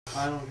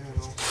I don't even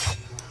know.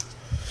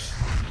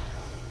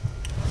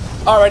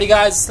 Alrighty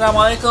guys,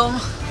 Assalamu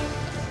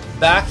Alaikum.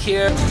 Back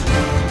here.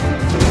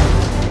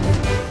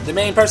 The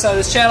main person of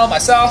this channel,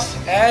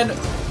 myself, and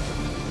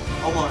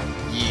Omar.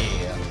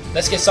 yeah.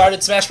 Let's get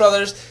started. Smash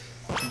Brothers.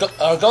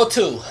 Go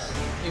to.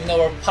 Even though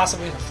we're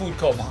possibly in a food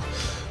coma.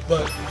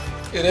 But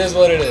it is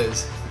what it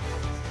is.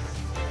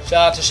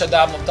 Shout out to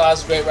Shaddad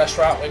Mumtaz, great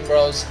restaurant, Wing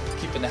Bros,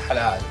 keeping it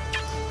halal.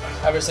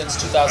 Ever since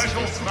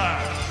 2015.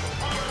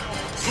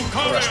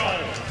 The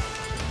restaurant.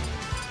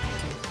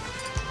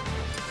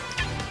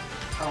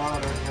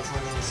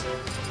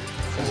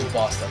 Because you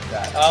boss like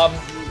that.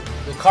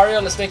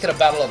 Lucario, let's make it a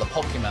battle of the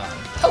Pokemon.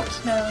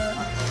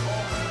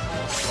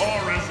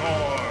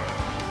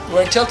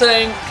 We're in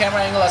tilted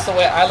camera angle, that's the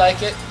way I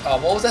like it.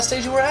 What was that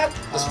stage you were at?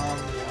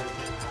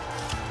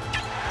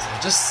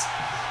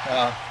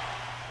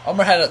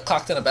 Omar had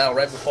clocked in a battle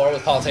right before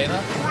with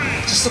Palutena.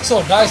 It just looked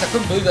so nice, I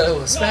couldn't believe that it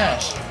was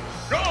Smash.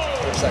 For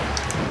a second.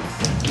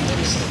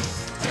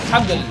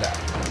 Alhamdulillah.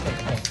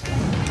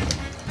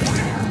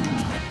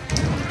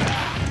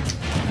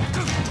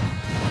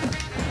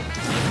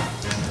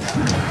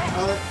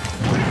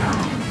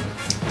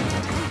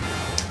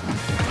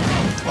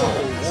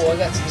 Oh,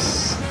 that's...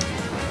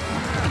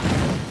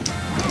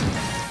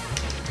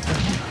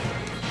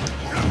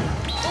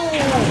 Ooh,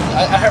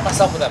 I hurt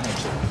myself with that move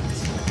too.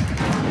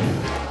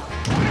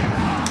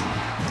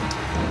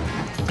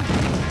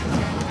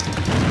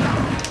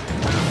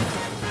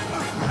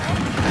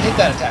 I hate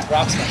that attack,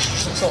 Rock Smash. It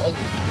looks so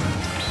ugly.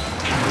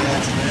 Yeah,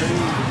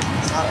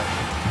 it's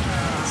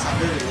not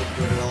really look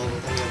good at all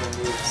with any other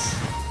moves.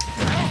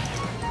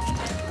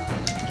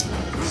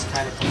 It's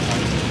kind of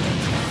confusing.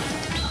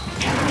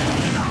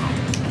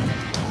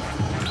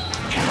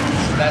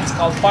 That's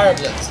called Fire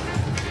Blitz.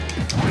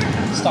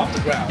 Stomp the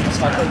ground. That's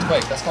called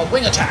Earthquake. That's called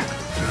Wing Attack.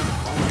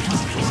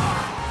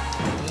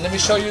 And let me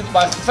show you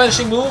my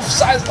finishing move.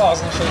 Size. Oh, I was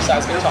going to show you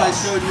Seismic Toss. I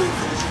showed you a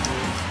finishing move.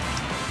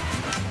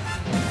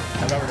 I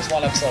remember this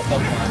one episode of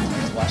Pokemon.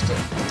 I watched it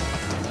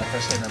when I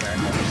first came to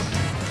America,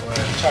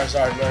 where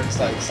Charizard learns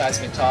like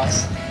Seismic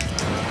Toss.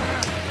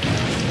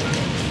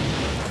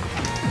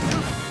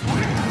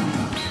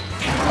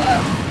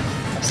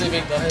 I'm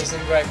sleeping. Don't hit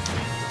sleeping break.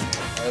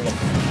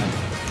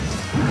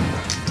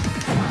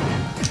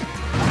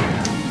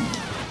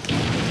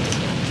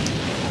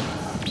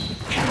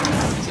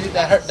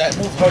 That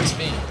move hurts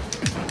me.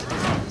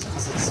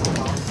 Because it's so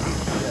powerful.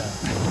 Yeah.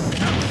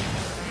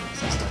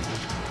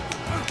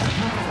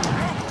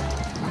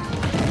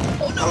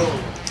 Oh no!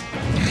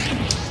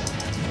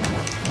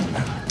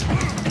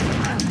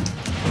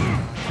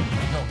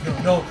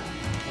 No.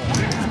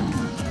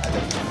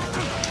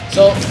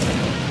 So,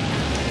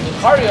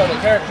 Lucario, the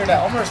character that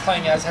Omar is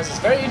playing as, has this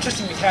very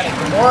interesting mechanic.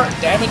 The more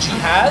damage he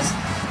has,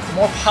 the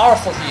more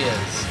powerful he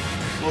is.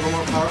 Well, the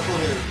more powerful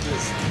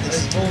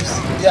his moves,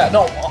 yeah,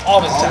 no, all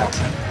of his attacks.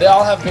 They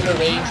all have bigger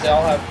range, they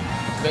all have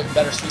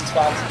better sweet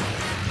spots.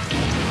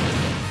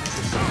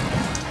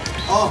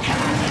 Oh!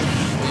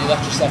 Well, you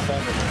left yourself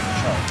vulnerable in the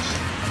charge.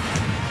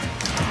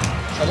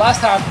 So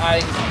last time I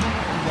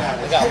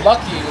got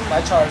lucky with my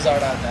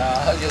Charizard on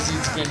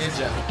Yazid's Green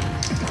Ninja.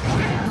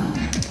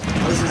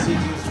 What does Yazid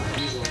use for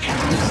usual?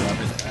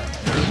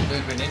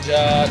 Green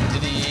Ninja,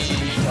 Diddy,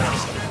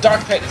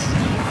 Dark Pit.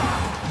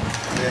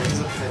 Yeah, he's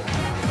a pit.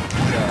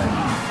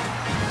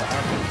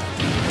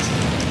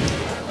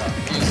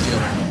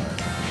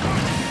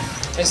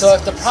 Okay, so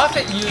if the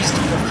Prophet used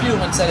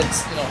perfume and said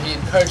it's, he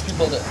encouraged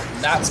people to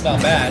not smell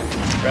bad,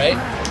 right?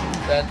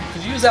 Then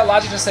could you use that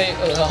logic to say,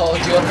 oh,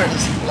 deodorant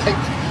is like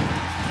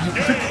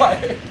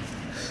required?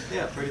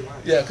 Yeah, pretty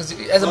much. Yeah, because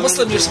as a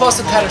Muslim, you're supposed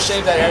to kind of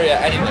shave that area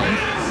anyway.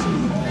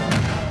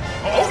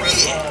 Oh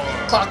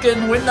yeah! Clock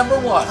in, win number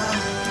 1.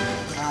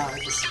 I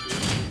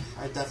disagree.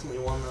 I definitely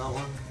won that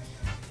one.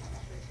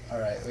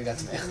 Alright, we got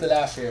some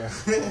ikhtilaf here.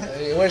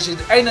 Where's your...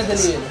 Aina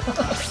Dalil?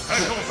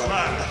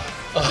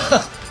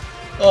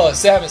 Oh,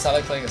 Samus. I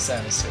like playing as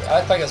Samus too. I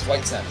like playing as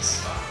White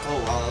Samus. Oh,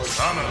 wow.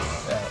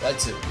 Yeah, that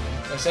too.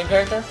 The same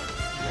character?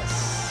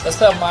 Yes. Let's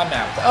play on my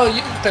map. Oh,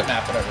 you can pick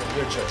map, whatever.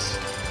 Your choice.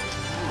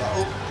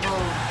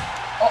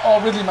 Oh,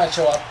 Ridley might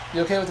show up.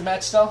 You okay with the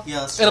match though?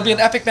 Yes. It'll be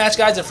an epic match,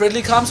 guys. If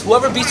Ridley comes,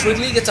 whoever beats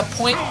Ridley gets a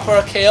point for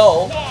a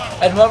KO,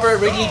 and whoever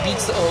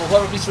beats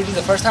Ridley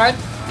the first time,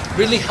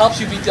 Ridley helps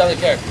you beat the other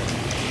character.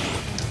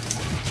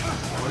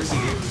 What is he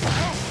giving?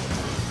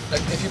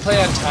 Like if you play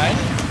on time,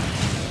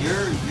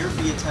 Your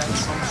V10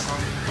 something.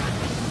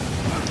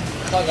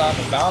 plug on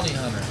the bounty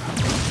hunter,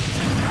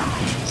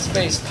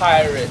 space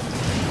pirate,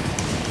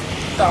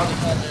 bounty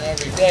hunter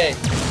every day,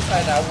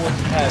 and I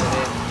wouldn't have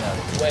it any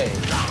other way.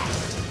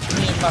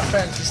 Me and my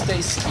friends, we stay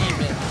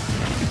scheming.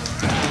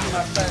 Me and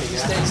my friends, we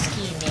stay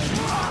scheming.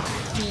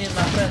 Me and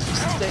my friends, we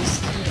stay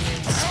scheming.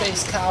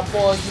 Space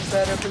cowboy, you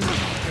better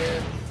believe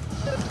it.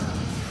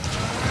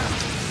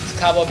 It's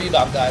Cowboy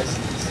Bebop, guys.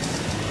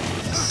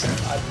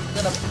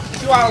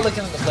 If you want to look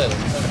into the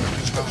playlist, in the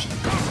description.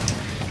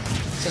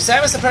 So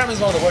Samus apparently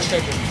is one of the worst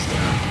characters in this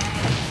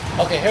game.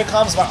 Okay, here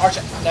comes my arch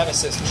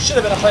nemesis, who should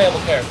have been a playable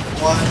character.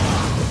 What?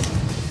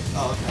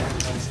 Oh, okay.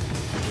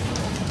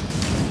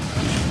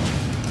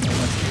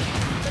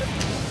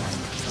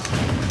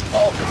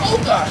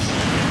 gosh!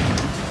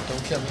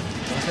 Don't kill me.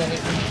 Don't kill me.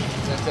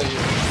 I'm gonna kill you.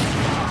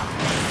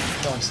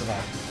 Don't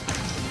survive.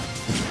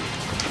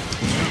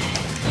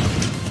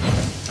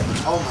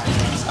 Oh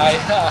my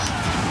god.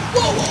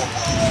 Whoa, whoa,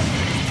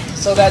 whoa!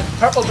 So that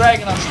purple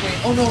dragon on screen.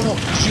 Oh no, no.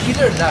 Did you beat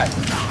her or did I?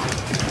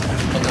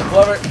 Okay,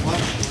 whoever.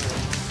 What?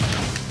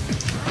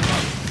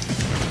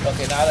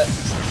 Okay, now that.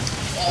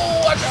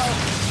 Oh, watch out!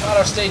 Not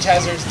our stage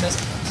hazards.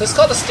 So it's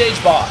called the stage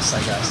boss,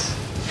 I guess.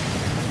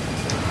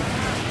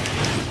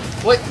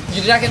 Wait, you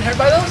did not get hurt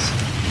by those?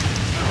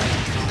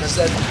 Because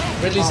then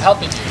Ridley's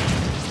helping you.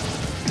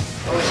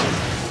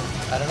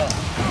 I don't know.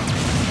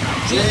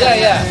 See,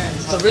 yeah.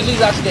 So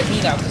Ridley's out to get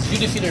me now because you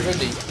defeated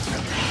Ridley.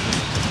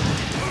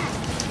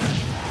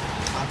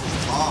 I'm his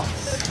boss.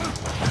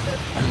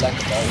 You like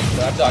the ball,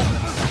 but I'm dodging.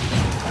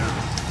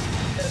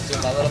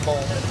 Doing my little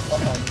ball.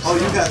 Oh,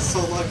 you got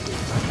so lucky.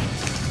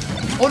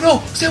 Oh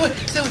no! Stay away!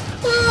 Stay away!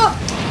 Ah!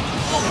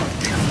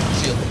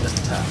 Shield this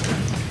time.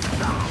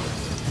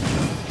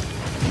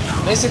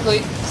 Basically,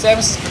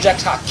 Samus's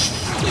projectile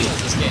in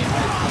this game.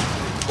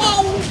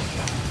 Whoa!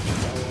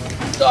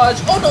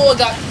 Dodge! Oh no! I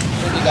got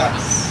really got me.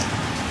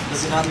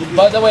 Does it not leave you?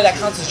 By the way, that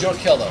counts as your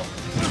kill though.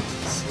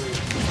 Sweet.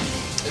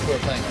 If we're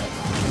playing it.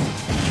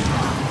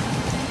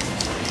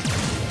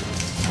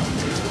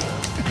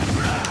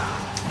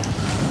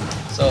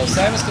 So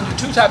Samus can do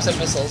two types of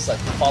missiles, like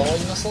the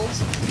following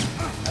missiles.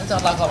 I need to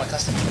unlock all my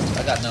custom missiles.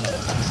 I got none of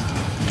those.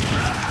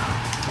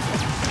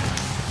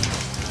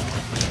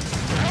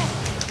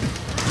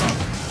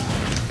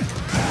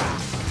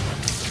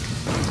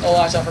 Oh,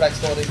 watch out for that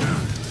exploding.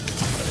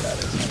 Whatever that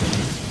is.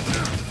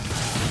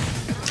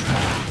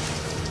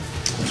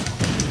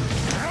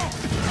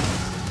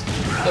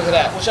 Look at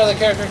that. Which other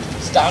character?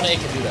 It's down A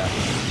can do that.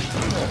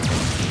 Oh,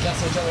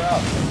 cancel each other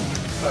out.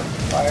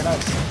 Fire and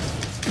ice.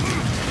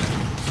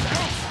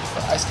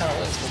 But ice kind of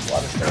wins with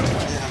water straight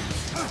away. Yeah.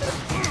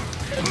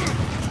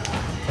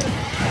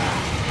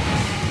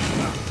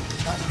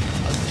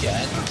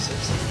 Again?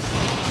 Seriously?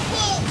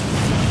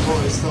 Oh,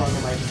 he's still on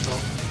the microphone.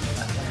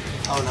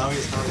 Oh, now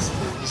he's free.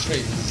 He's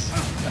free.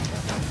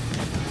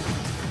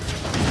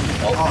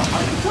 Oh, I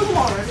can kill him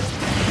already.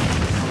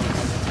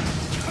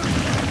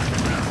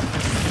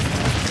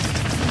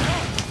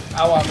 I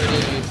want me to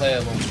be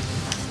playable.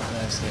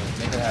 Honestly,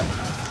 make it happen.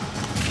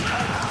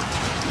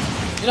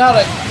 You know how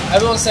like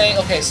everyone's saying,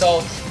 okay,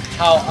 so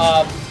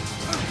how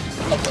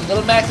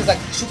Little Mac is like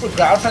super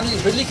ground friendly.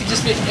 Ridley could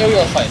just be an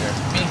aerial fighter.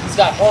 I mean, he's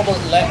got horrible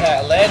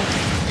land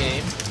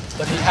game,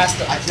 but he has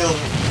to. I killed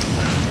him.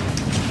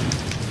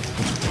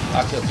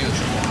 I'll kill you.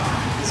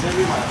 It's gonna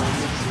be my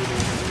only key to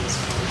win this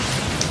fight.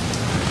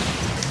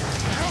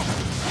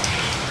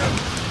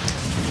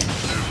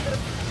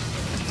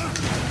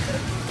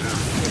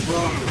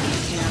 Run, you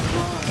can't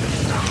run.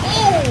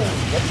 Oh!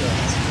 What the?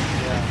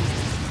 Yeah.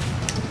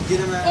 Get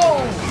him out. Oh!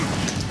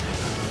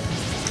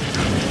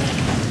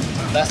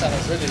 Last time I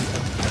was really.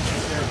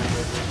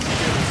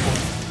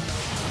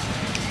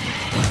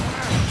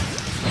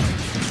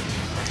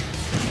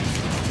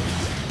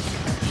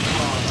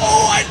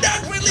 Oh, I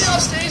knocked Ridley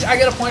off stage! I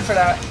get a point for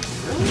that.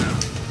 Really?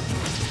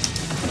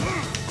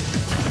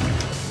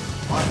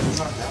 Why? Who's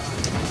not that?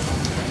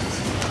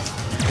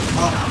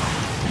 Oh.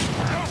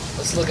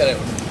 Let's look at it.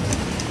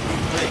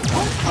 Wait,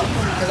 what? How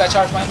come? Because I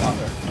charged mine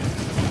longer.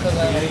 Because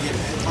You didn't get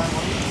hit by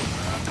one?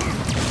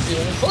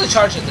 when you fully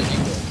charge it, then you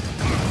will.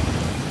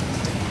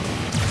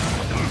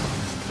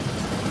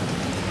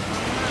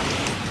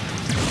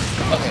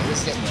 Okay, this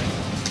is getting ready.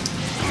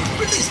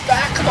 Ridley's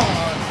back, come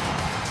on!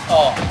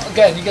 Oh,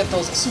 again, you get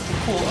those super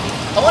cool.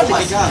 I Oh wanted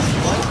my to get, gosh,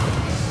 what?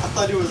 I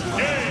thought he was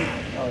one.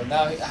 Oh,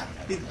 now he.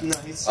 No,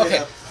 he's straight Okay,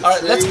 up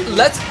alright, betrayed.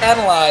 let's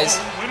analyze.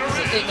 It's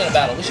an 8-minute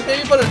battle. We should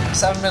maybe put a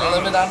 7-minute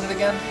limit on it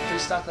again. Should we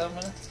stop 7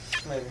 minutes?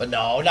 Maybe. But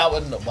no, not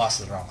when the boss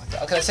is around like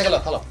that. Okay, let's take a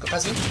look. Hold up.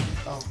 Press me.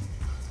 Oh.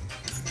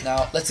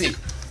 Now, let's see.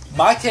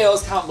 My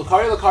KOs count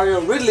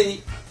Lucario,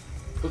 Ridley,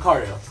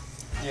 Lucario.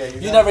 Yeah,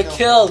 You never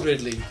killed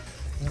Ridley.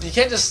 You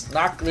can't just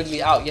knock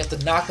Ridley out. You have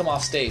to knock him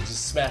off stage. It's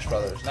Smash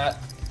Brothers, not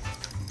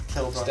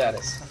Kill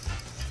status.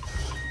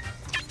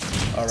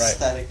 Alright.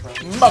 Static run.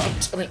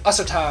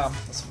 Usher time.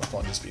 That's what my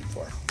phone just beat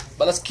before.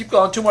 But let's keep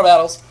going. 2 more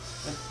battles.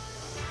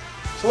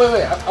 So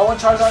wait. I want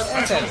Charizard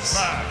and Samus.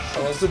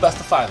 So let's do best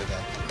of 5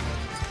 again.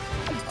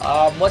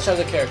 What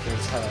other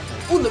characters have I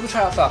played? Ooh, let me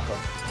try out Falco.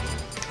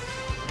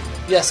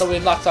 Yeah, so we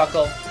unlocked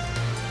Falco. I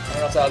don't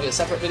know if that'll be a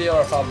separate video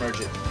or if I'll merge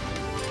it.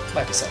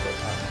 Might be separate.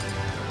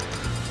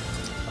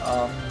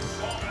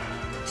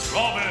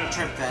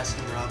 Try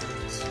Baskin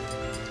Robbins.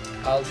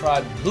 I'll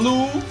try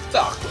Blue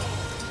Falco.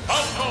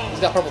 He's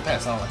got purple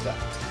pants, I don't like that.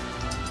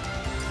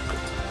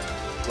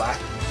 Black.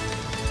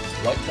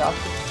 White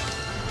Falco.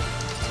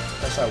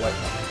 Let's try white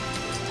Falco.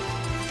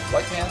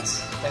 White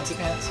pants? Fancy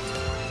pants?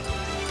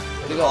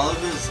 Where'd he go? All of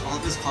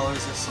his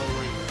colors are so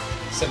like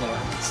Similar.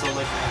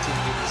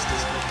 1980s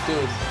disco.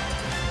 Dude.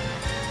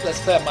 Let's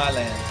play at my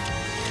land.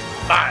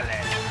 My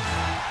land.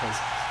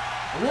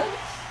 Really?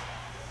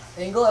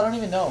 Angle? I don't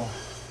even know.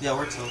 Yeah,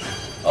 we're tilted.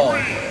 Oh,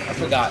 I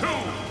forgot.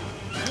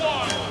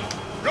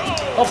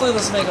 Hopefully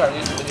this will make our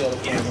YouTube video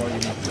look a little more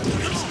unique.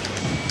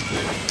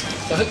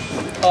 So,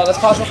 let's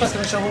pause real quick to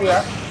make sure who we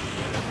are.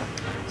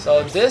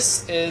 So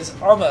this is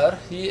Umar.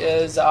 He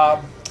is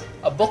a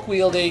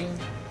book-wielding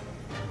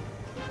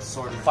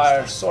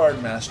fire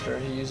sword master.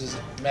 He uses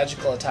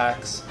magical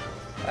attacks.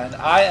 And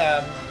I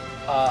am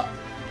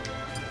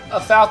a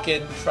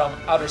falcon from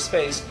outer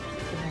space.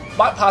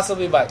 Might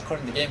possibly, but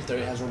according to game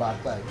theory, has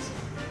robotic legs.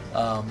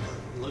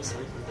 Looks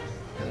like it.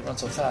 They run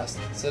so fast,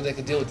 so they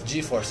can deal with the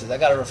G-forces. I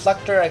got a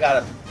reflector, I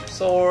got a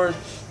sword,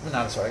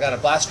 not a sword, I got a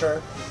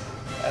blaster,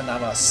 and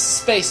I'm a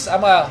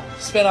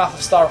spin-off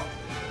of Star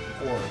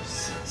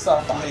Wars.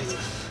 Star Fox.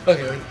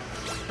 Okay,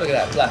 look at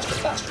that, blaster.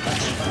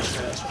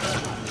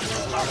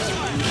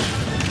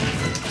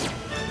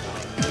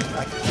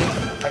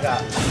 I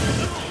got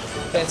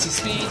fancy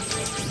speed.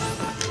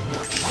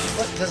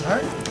 What, it doesn't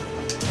hurt?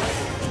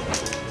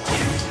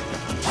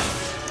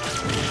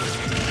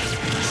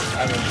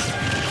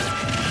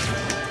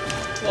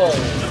 Whoa!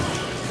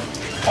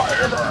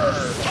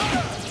 Firebird!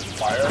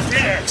 Fire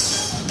Phoenix!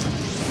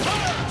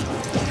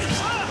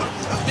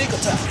 Big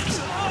attack!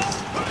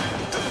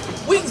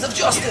 Wings of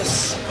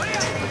Justice!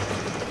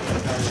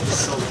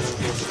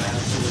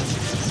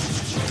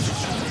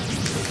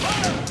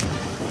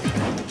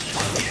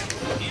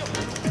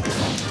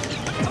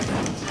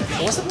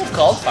 What's the move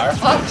called?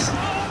 Firefox?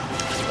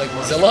 Like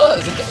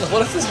Mozilla?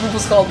 What if this move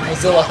was called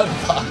Mozilla and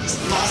Fox?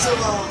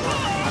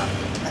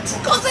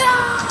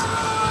 Godzilla!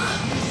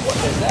 What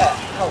is that?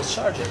 I was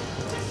charging.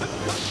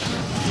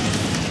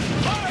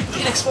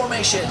 Phoenix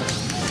formation!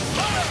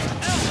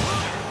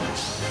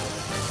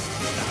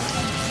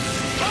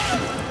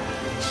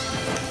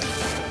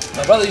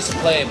 My brother used to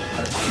play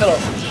Killer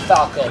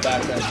Falco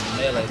back in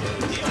Melee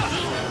days.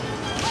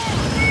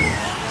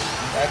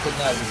 I could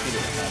not defeat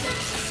it.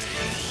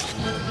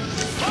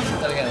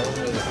 Then again, it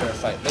wasn't really a fair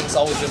fight. Link's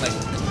always been like,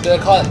 they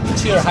call it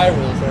tier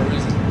Hyrule for a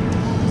reason.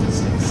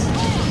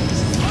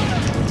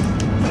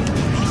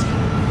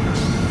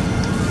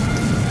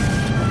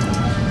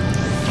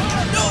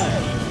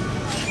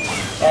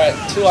 Alright,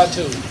 2 on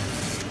 2.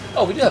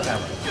 Oh, we do have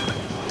hammer.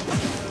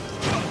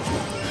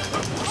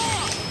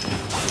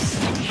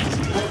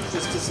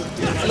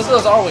 Hey, look at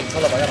those R-wings.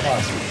 Hold up, I gotta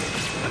pause.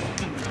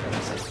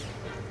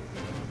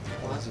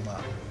 Zoom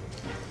out.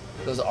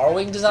 Those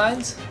R-wing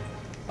designs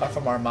are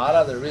from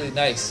Armada. They're really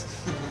nice.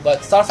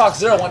 But Star Fox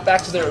Zero went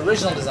back to their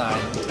original design.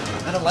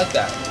 I don't like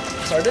that.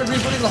 So are they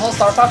rebooting the whole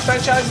Star Fox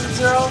franchise in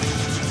Zero?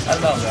 I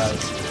don't know,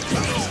 guys.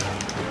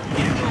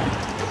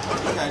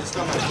 Okay, I just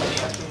got my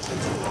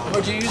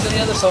Or do you use any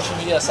other social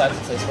media aside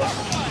from Facebook?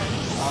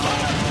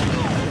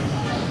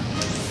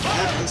 I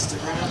have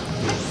Instagram.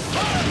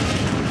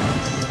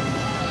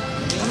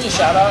 Can you give me a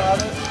shout out on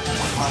it?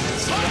 On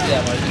Instagram?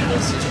 Yeah, my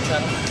YouTube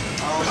channel.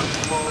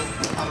 Well,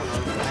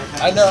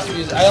 I don't know.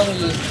 I only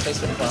use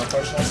Facebook for my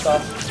personal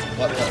stuff.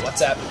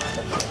 WhatsApp,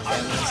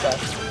 family and stuff.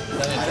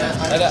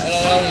 And I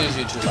only use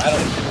YouTube. I don't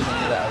use any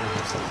of that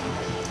other stuff.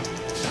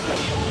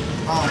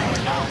 Oh my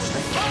gosh,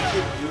 I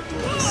keep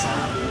YouTube the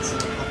sounds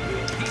and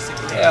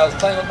Yeah, I was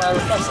playing with my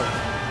reflector.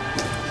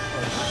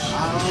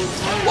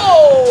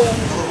 Whoa!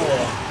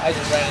 I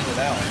just ran into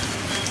that one.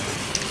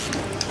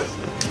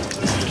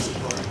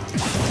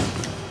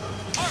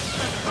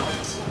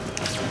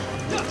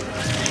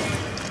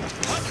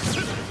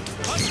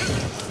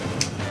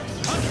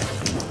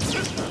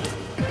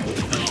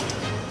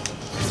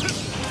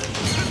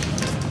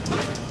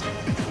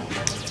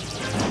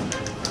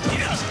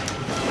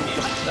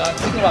 No, I'm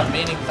thinking about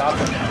maining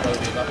Falcon and play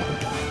Viva.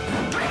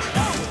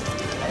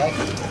 I like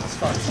it. It's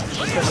fun.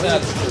 Especially now.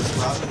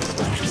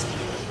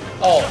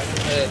 Oh,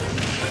 it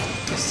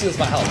steals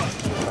my health.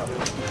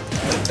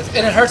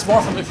 And it hurts more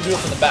if you do it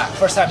from the back.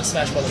 First time in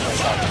Smash Bros.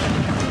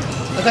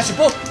 I got your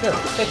book! Here,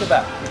 take it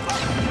back.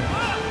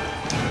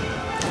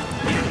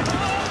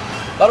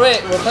 By the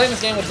way, we're playing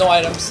this game with no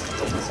items,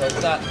 so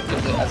it's not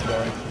usually as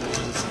boring.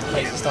 There's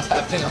crazy stuff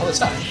happening all the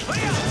time.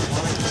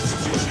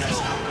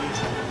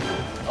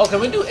 Oh, can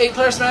we do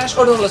 8-player Smash?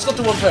 Or no, let's go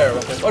to 1-player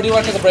real quick. Or do you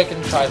want to take a break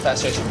and try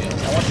Fast Racing Meals?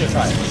 I want you to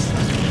try it.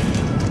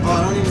 Oh,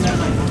 I don't even have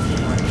my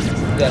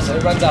phone. Yeah, so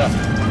it runs out of...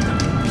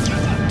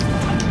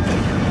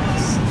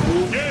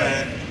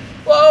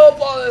 Whoa,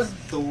 balls!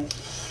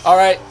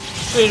 Alright,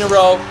 3 in a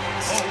row.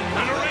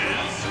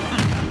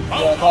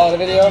 You wanna call it a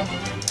video?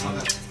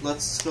 Okay,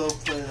 let's go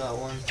play that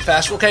one.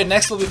 Okay,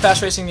 next will be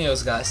Fast Racing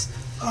Neos, guys.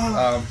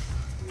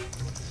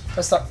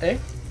 Let's start. Eh?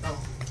 Oh.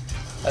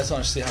 I just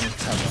want to see how many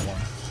times I won.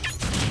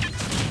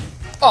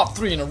 Oh,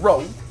 3 in a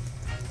row.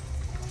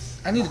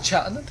 I need a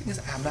challenge. The thing is,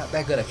 I'm not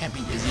that good. I can't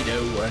beat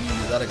Izito or any of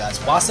these other guys.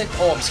 Wasik?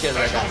 Oh, I'm scared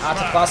of that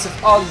guy.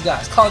 Wasik, all these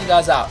guys. Calling you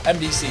guys out.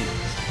 MDC.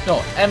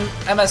 No,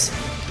 MS.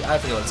 I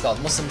forget what it's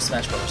called. Muslim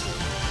Smash Bros.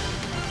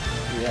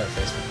 We have a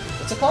Facebook.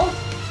 What's it called?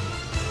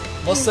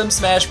 Muslim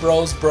Smash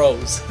Bros.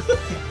 Bros.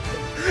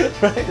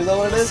 Right? Is that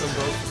what it is?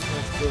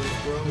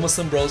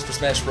 Muslim Bros for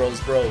Smash Bros.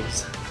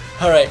 Bros.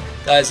 Alright,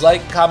 guys,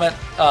 like, comment,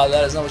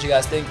 let us know what you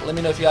guys think. Let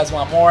me know if you guys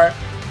want more.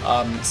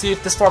 See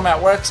if this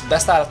format works.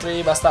 Best out of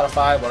 3, best out of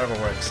 5, whatever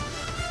works.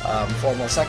 4 more seconds.